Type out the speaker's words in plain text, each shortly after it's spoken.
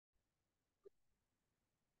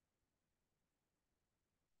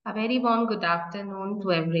A very warm good afternoon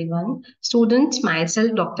to everyone. Students,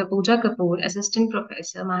 myself, Dr. Pooja Kapoor, Assistant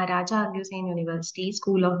Professor, Maharaja Aghusen University,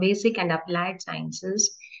 School of Basic and Applied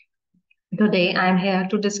Sciences. Today, I'm here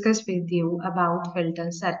to discuss with you about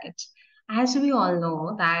filter circuits. As we all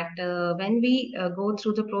know that when we go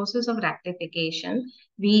through the process of rectification,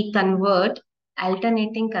 we convert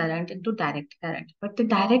alternating current into direct current. But the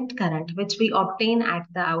direct current which we obtain at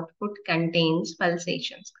the output contains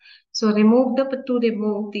pulsations. So remove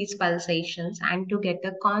these pulsations and to get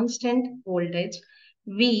a constant voltage,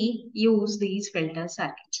 we use these filter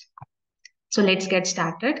circuits. So let's get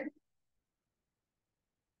started.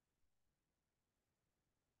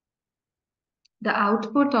 The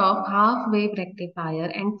output of half-wave rectifier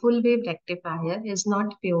and full-wave rectifier is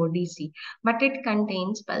not pure DC, but it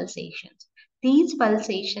contains pulsations. These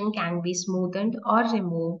pulsations can be smoothened or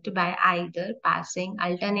removed by either passing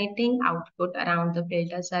alternating output around the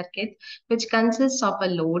filter circuit, which consists of a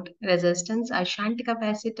load, resistance, a shunt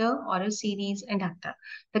capacitor, or a series inductor.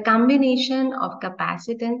 The combination of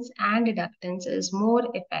capacitance and inductance is more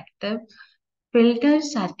effective. Filter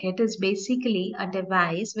circuit is basically a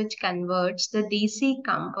device which converts the DC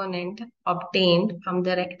component obtained from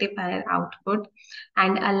the rectifier output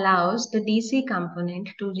and allows the DC component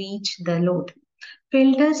to reach the load.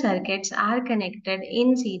 Filter circuits are connected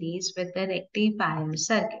in series with the rectifier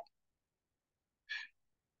circuit.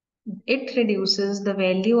 It reduces the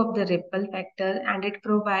value of the ripple factor and it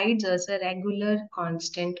provides us a regular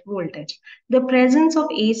constant voltage. The presence of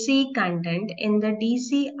AC content in the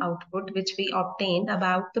DC output which we obtained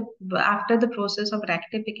after the process of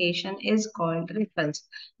rectification is called ripples.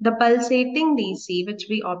 The pulsating DC which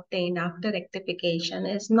we obtained after rectification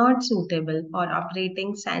is not suitable for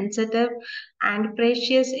operating sensitive and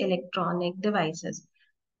precious electronic devices.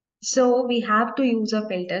 So we have to use a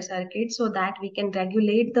filter circuit so that we can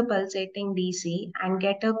regulate the pulsating DC and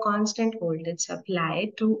get a constant voltage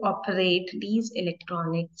supply to operate these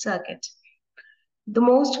electronic circuits. The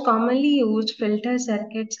most commonly used filter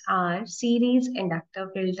circuits are series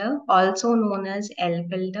inductor filter, also known as L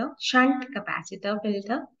filter, shunt capacitor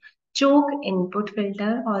filter, choke input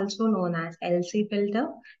filter, also known as LC filter,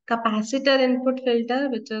 capacitor input filter,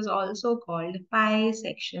 which is also called pi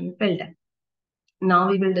section filter. Now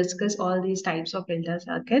we will discuss all these types of filter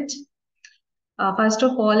circuits. First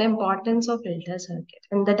of all, importance of filter circuit.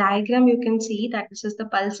 In the diagram, you can see that this is the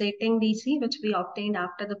pulsating DC, which we obtained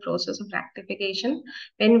after the process of rectification.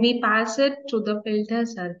 When we pass it to the filter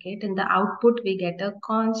circuit, in the output, we get a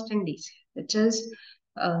constant DC,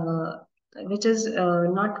 uh, which is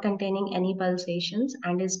not containing any pulsations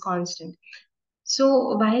and is constant.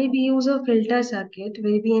 So while we use a filter circuit,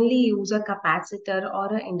 we mainly use a capacitor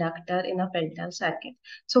or an inductor in a filter circuit.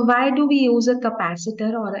 So why do we use a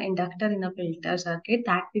capacitor or an inductor in a filter circuit?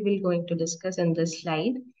 That we will going to discuss in this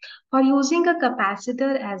slide. For using a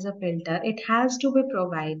capacitor as a filter, it has to be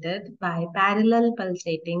provided by parallel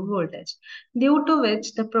pulsating voltage, due to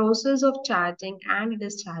which the process of charging and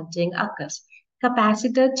discharging occurs.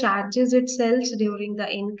 Capacitor charges itself during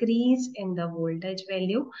the increase in the voltage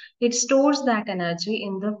value. It stores that energy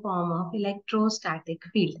in the form of electrostatic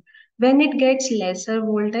field. When it gets lesser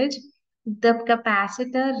voltage, the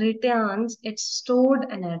capacitor returns its stored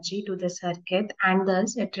energy to the circuit and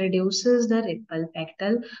thus it reduces the ripple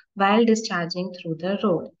factor while discharging through the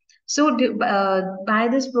road. So, by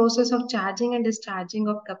this process of charging and discharging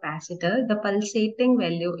of capacitor, the pulsating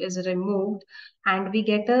value is removed and we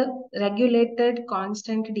get a regulated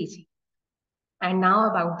constant DC. And now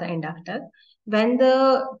about the inductor. When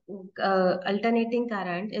the alternating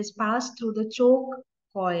current is passed through the choke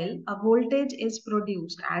coil, a voltage is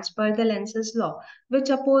produced as per the Lenz's law, which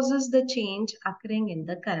opposes the change occurring in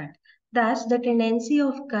the current. Thus, the tendency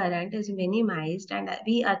of current is minimized and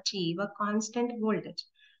we achieve a constant voltage,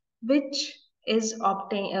 which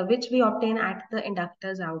we obtain at the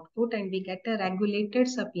inductor's output, and we get a regulated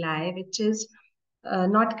supply, which is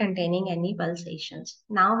not containing any pulsations.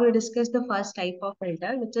 Now we'll discuss the first type of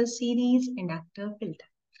filter, which is series inductor filter.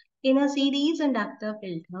 In a series inductor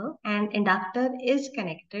filter, an inductor is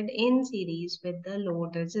connected in series with the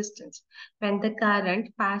load resistance. When the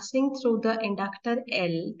current passing through the inductor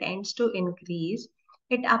L tends to increase,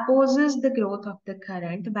 it opposes the growth of the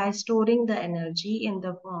current by storing the energy in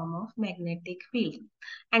the form of magnetic field.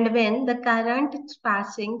 And when the current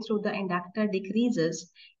passing through the inductor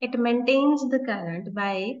decreases, it maintains the current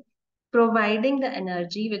by providing the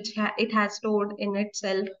energy which it has stored in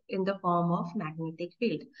itself in the form of magnetic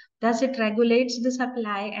field. Thus, it regulates the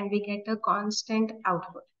supply and we get a constant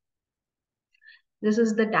output. This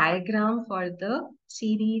is the diagram for the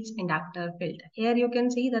series inductor filter. Here you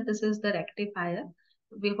can see that this is the rectifier.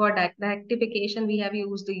 before that rectification, we have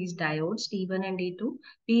used these diodes D1 and D2.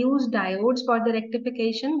 We use diodes for the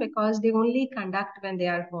rectification because they only conduct when they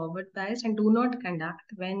are forward biased and do not conduct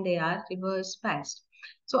when they are reverse biased.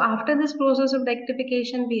 So after this process of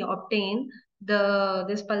rectification, we obtain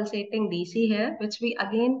this pulsating DC here, which we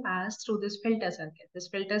again pass through this filter circuit. This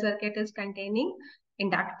filter circuit is containing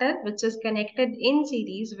inductor, which is connected in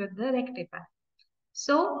series with the rectifier.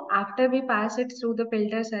 So after we pass it through the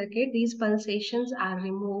filter circuit, these pulsations are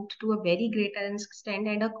removed to a very greater extent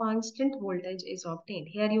and a constant voltage is obtained.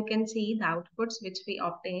 Here you can see the outputs which we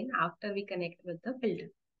obtain after we connect with the filter.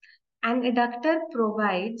 An inductor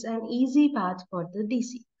provides an easy path for the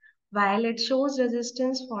DC, while it shows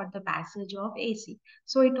resistance for the passage of AC.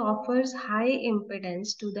 So it offers high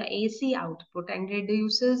impedance to the AC output and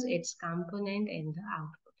reduces its component in the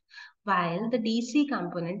output, while the DC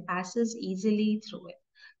component passes easily through it.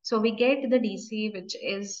 So we get the DC which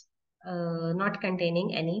is not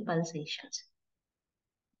containing any pulsations.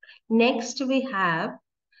 Next, we have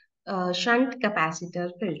shunt capacitor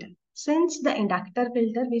filter. Since the inductor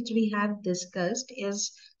filter which we have discussed is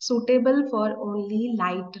suitable for only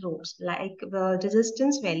light roads, like the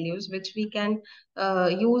resistance values which we can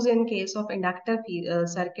use in case of inductor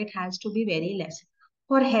circuit has to be very less.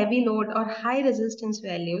 For heavy load or high resistance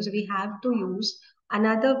values, we have to use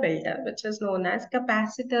another filter which is known as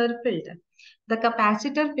capacitor filter. The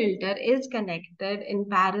capacitor filter is connected in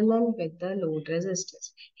parallel with the load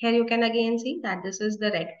resistance. Here you can again see that this is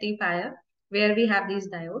the rectifier where we have these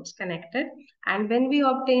diodes connected, and when we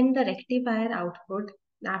obtain the rectifier output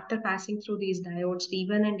after passing through these diodes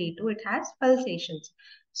D1 and D2, it has pulsations.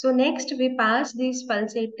 So next we pass these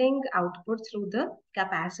pulsating output through the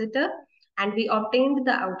capacitor and we obtained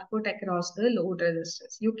the output across the load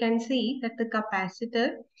resistance. You can see that the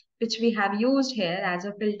capacitor which we have used here as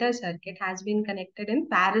a filter circuit has been connected in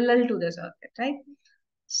parallel to the circuit, right?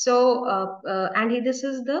 So, this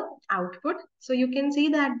is the output. So you can see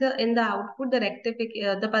that in the output,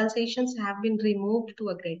 the pulsations have been removed to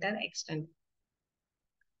a greater extent.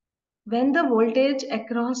 When the voltage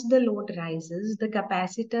across the load rises, the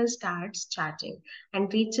capacitor starts charging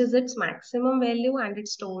and reaches its maximum value and it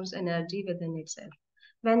stores energy within itself.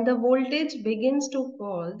 When the voltage begins to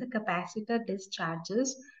fall, the capacitor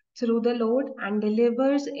discharges through the load and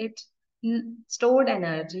delivers its stored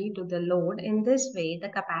energy to the load. In this way, the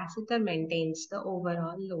capacitor maintains the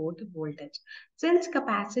overall load voltage. Since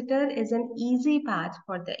capacitor is an easy path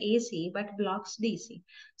for the AC but blocks DC,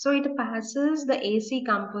 so it passes the AC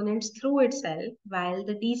components through itself while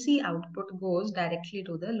the DC output goes directly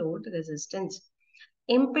to the load resistance.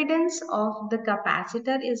 Impedance of the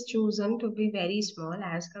capacitor is chosen to be very small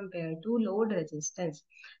as compared to load resistance.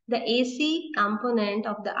 The AC component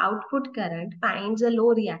of the output current finds a low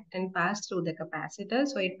reactant pass through the capacitor,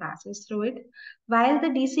 so it passes through it, while the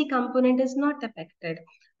DC component is not affected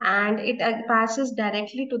and it passes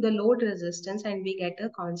directly to the load resistance and we get a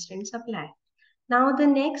constant supply. Now the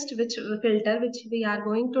next filter which we are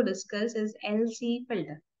going to discuss is LC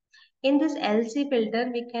filter. In this LC filter,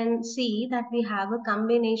 we can see that we have a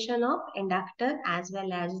combination of inductor as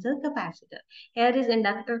well as the capacitor. Here is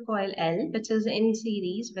inductor coil L, which is in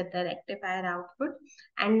series with the rectifier output.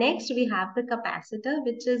 And next we have the capacitor,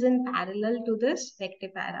 which is in parallel to this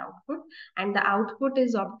rectifier output. And the output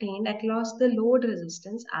is obtained across the load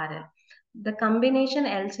resistance RL. The combination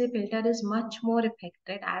LC filter is much more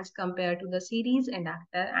effective as compared to the series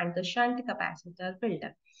inductor and the shunt capacitor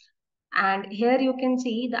filter. And here you can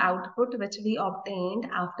see the output which we obtained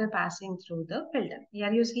after passing through the filter.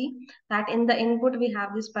 Here you see that in the input we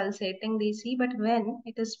have this pulsating DC, but when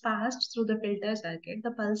it is passed through the filter circuit,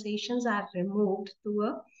 the pulsations are removed to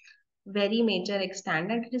a very major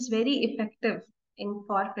extent and it is very effective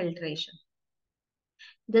for filtration.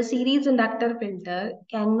 The series inductor filter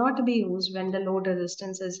cannot be used when the load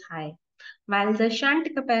resistance is high, while the shunt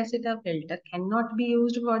capacitor filter cannot be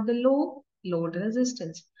used for the low load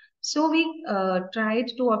resistance. So we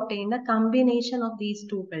tried to obtain a combination of these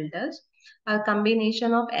two filters, a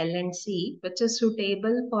combination of L and C, which is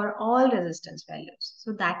suitable for all resistance values.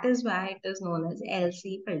 So that is why it is known as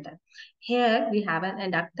LC filter. Here we have an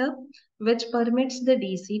inductor which permits the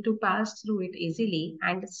DC to pass through it easily.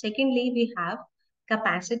 And secondly, we have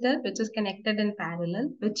capacitor which is connected in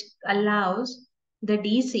parallel, which allows the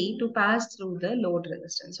DC to pass through the load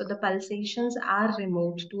resistance. So the pulsations are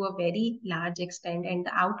removed to a very large extent and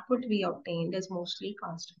the output we obtained is mostly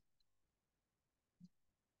constant.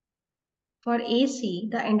 For AC,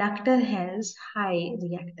 the inductor has high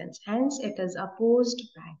reactance, hence it is opposed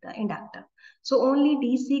by the inductor. So only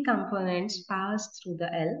DC components pass through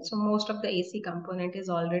the L. So most of the AC component is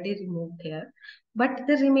already removed here. But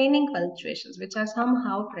the remaining fluctuations which are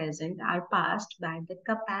somehow present are passed by the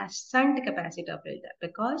shunt capacitor filter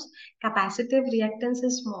because capacitive reactance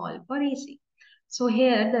is small for AC. So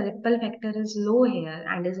here the ripple factor is low here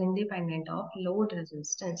and is independent of load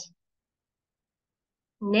resistance.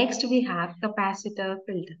 Next, we have capacitor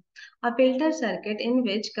filter, a filter circuit in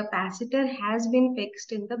which capacitor has been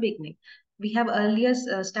fixed in the beginning. We have earlier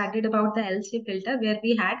studied about the LC filter where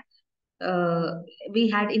uh, we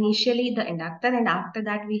had initially the inductor and after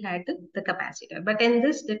that we had the capacitor. But in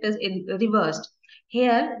this, it is reversed.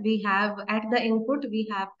 Here we have at the input we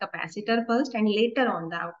have capacitor first and later on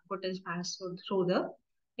the output is passed through the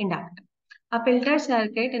inductor. A filter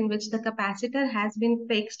circuit in which the capacitor has been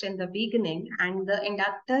fixed in the beginning and the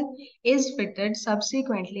inductor is fitted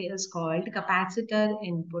subsequently is called capacitor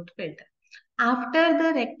input filter. After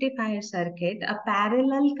the rectifier circuit, a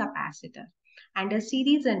parallel capacitor and a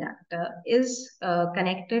series inductor is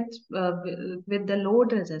connected with the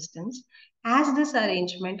load resistance. As this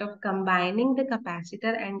arrangement of combining the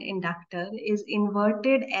capacitor and inductor is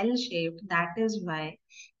inverted L-shaped, that is why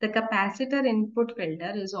the capacitor input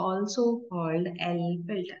filter is also called L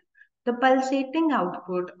filter. The pulsating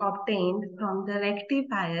output obtained from the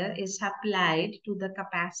rectifier is supplied to the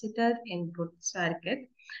capacitor input circuit.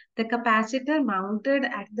 The capacitor mounted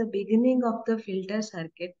at the beginning of the filter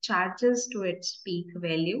circuit charges to its peak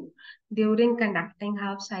value during conducting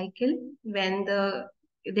half cycle when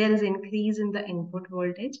there is increase in the input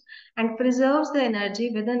voltage and preserves the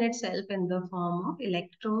energy within itself in the form of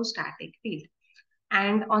electrostatic field.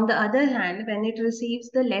 And on the other hand, when it receives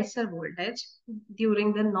the lesser voltage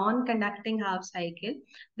during the non-conducting half cycle,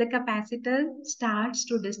 the capacitor starts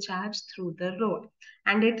to discharge through the load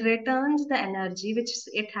and it returns the energy which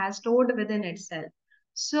it has stored within itself.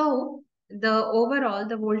 So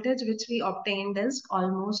the voltage which we obtained is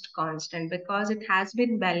almost constant because it has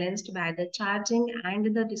been balanced by the charging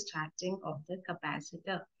and the discharging of the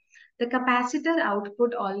capacitor. The capacitor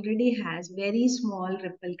output already has very small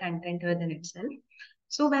ripple content within itself.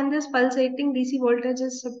 So when this pulsating DC voltage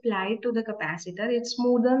is supplied to the capacitor, it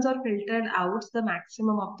smoothens or filtered out the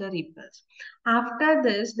maximum of the ripples. After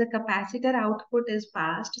this, the capacitor output is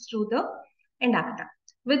passed through the inductor,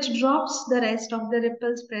 which drops the rest of the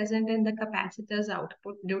ripples present in the capacitor's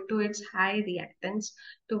output due to its high reactance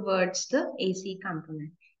towards the AC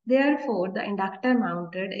component. Therefore, the inductor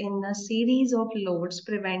mounted in a series of loads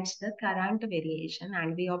prevents the current variation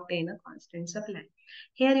and we obtain a constant supply.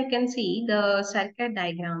 Here you can see the circuit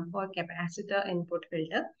diagram for capacitor input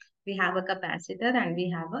filter. We have a capacitor and we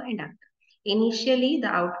have an inductor. Initially, the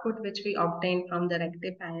output which we obtain from the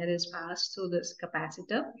rectifier is passed through this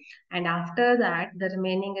capacitor and after that the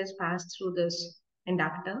remaining is passed through this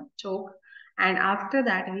inductor choke and after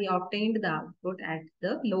that we obtained the output at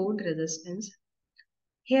the load resistance.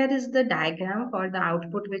 Here is the diagram for the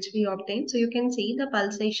output which we obtained. So you can see the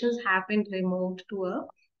pulsations have been removed to a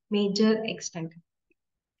major extent.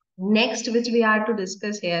 Next, which we are to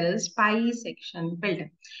discuss here is pi section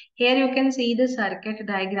filter. Here you can see the circuit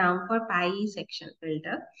diagram for pi section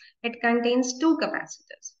filter. It contains two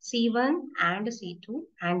capacitors, C1 and C2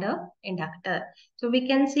 and a inductor. So we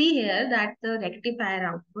can see here that the rectifier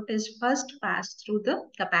output is first passed through the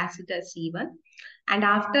capacitor C1 and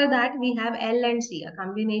after that we have L and C, a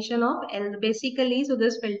combination of L basically. So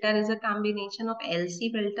this filter is a combination of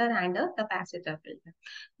LC filter and a capacitor filter.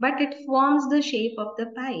 But it forms the shape of the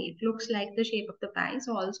pi. It looks like the shape of the pi,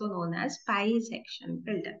 so also known as pi section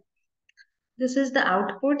filter. This is the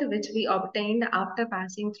output which we obtained after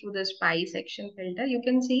passing through this pi section filter. You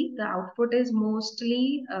can see the output is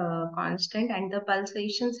mostly constant and the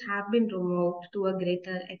pulsations have been removed to a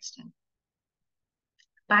greater extent.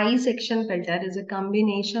 Pi section filter is a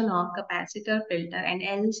combination of capacitor filter and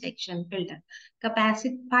L section filter.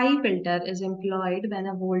 Pi filter is employed when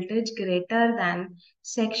a voltage greater than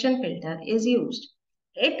section filter is used.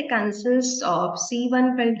 It consists of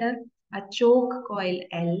C1 filter, a choke coil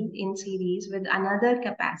L in series with another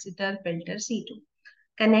capacitor filter C2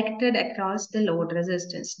 connected across the load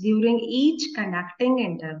resistance. During each conducting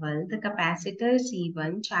interval, the capacitor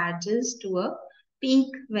C1 charges to a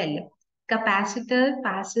peak value. Capacitor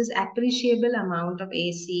passes appreciable amount of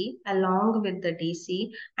AC along with the DC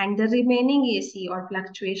and the remaining AC or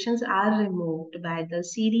fluctuations are removed by the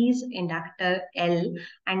series inductor L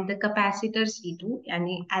and the capacitor C2 and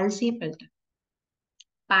the LC filter.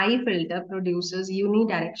 Pi filter produces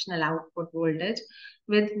unidirectional output voltage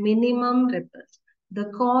with minimum ripples. The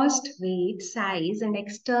cost, weight, size, and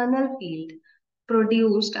external field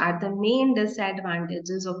produced are the main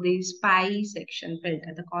disadvantages of this pi section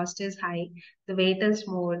filter. The cost is high, the weight is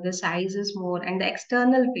more, the size is more, and the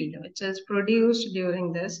external field which is produced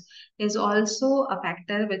during this is also a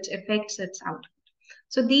factor which affects its output.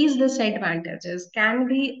 So these disadvantages can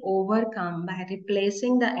be overcome by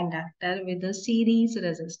replacing the inductor with a series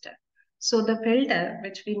resistor. So the filter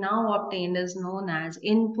which we now obtained is known as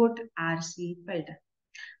input RC filter,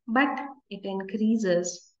 but it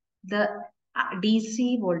increases the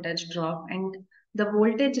DC voltage drop, and the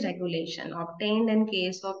voltage regulation obtained in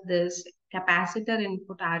case of this capacitor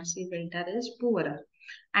input RC filter is poorer.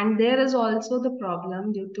 And there is also the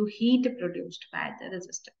problem due to heat produced by the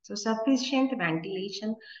resistor. So sufficient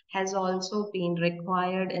ventilation has also been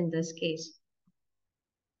required in this case.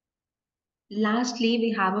 Lastly,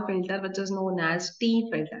 we have a filter which is known as T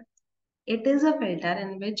filter. It is a filter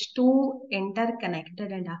in which two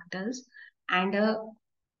interconnected inductors and a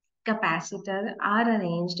capacitor are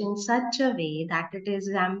arranged in such a way that it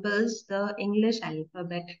resembles the English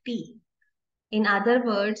alphabet T. In other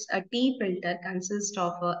words, a T filter consists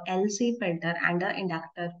of a LC filter and an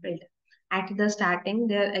inductor filter. At the starting,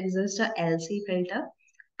 there exists a LC filter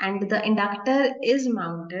and the inductor is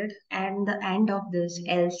mounted at the end of this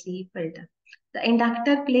LC filter. The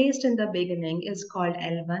inductor placed in the beginning is called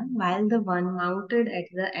L1, while the one mounted at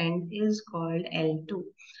the end is called L2.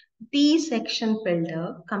 T section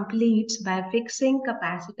filter completes by fixing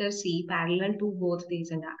capacitor C parallel to both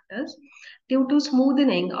these inductors. Due to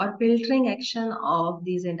smoothing or filtering action of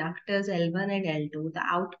these inductors L1 and L2, the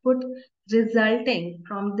output resulting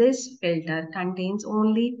from this filter contains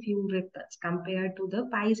only few ripples compared to the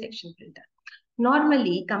pi section filter.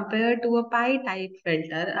 Normally, compared to a pi-type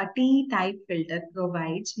filter, a T-type filter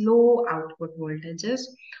provides low output voltages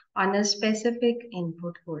on a specific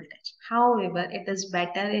input voltage. However, it is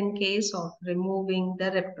better in case of removing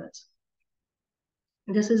the ripples.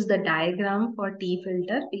 This is the diagram for T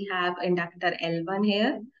filter. We have inductor L1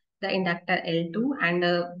 here, the inductor L2,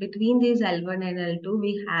 and between these L1 and L2,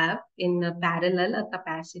 we have in parallel a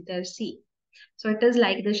capacitor C. So it is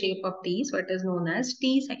like the shape of T, so it is known as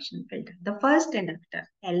T section filter. The first inductor,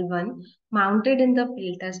 L1, mounted in the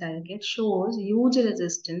filter circuit shows huge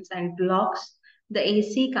resistance and blocks the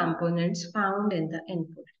AC components found in the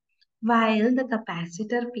input, while the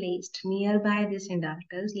capacitor placed nearby this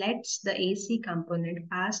inductors lets the AC component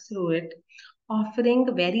pass through it,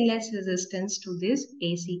 offering very less resistance to these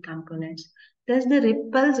AC components. Thus, the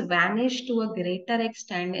ripples vanish to a greater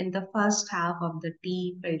extent in the first half of the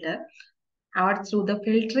T filter or through the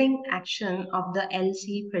filtering action of the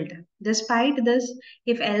LC filter. Despite this,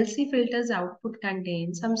 if LC filter's output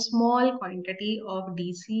contains some small quantity of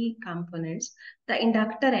DC components, the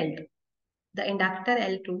inductor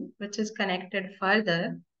L2, which is connected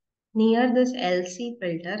further near this LC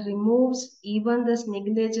filter, removes even this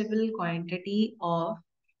negligible quantity of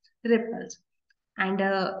ripples, and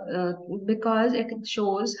because it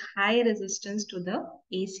shows high resistance to the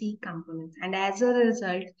AC components, and as a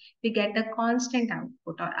result we get a constant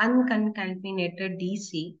output or uncontaminated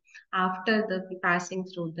DC after the passing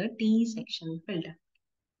through the T section filter.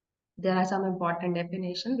 There are some important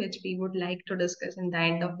definitions which we would like to discuss in the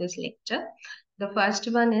end of this lecture. The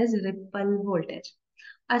first one is ripple voltage.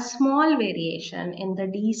 A small variation in the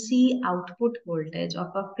DC output voltage of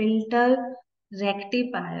a filter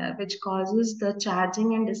rectifier which causes the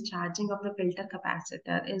charging and discharging of the filter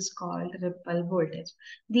capacitor is called ripple voltage.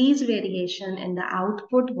 These variation in the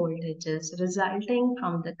output voltages resulting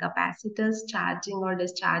from the capacitor's charging or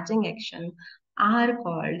discharging action are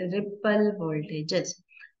called ripple voltages.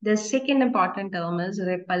 The second important term is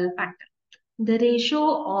ripple factor. The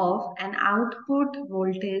ratio of an output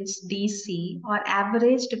voltage DC or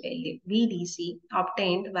averaged value VDC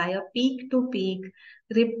obtained by a peak-to-peak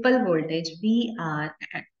ripple voltage VR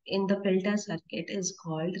in the filter circuit is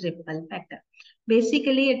called ripple factor.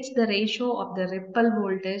 Basically, it's the ratio of the ripple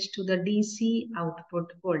voltage to the DC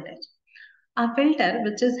output voltage. A filter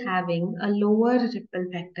which is having a lower ripple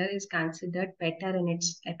factor is considered better in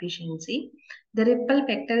its efficiency. The ripple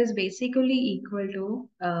factor is basically equal to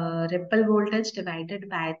ripple voltage divided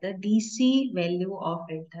by the DC value of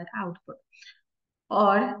filter output,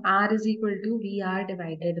 or R is equal to VR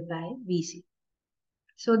divided by VC.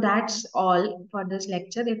 So that's all for this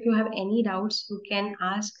lecture. If you have any doubts, you can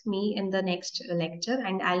ask me in the next lecture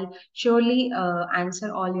and I'll surely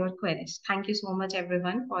answer all your queries. Thank you so much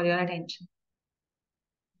everyone for your attention.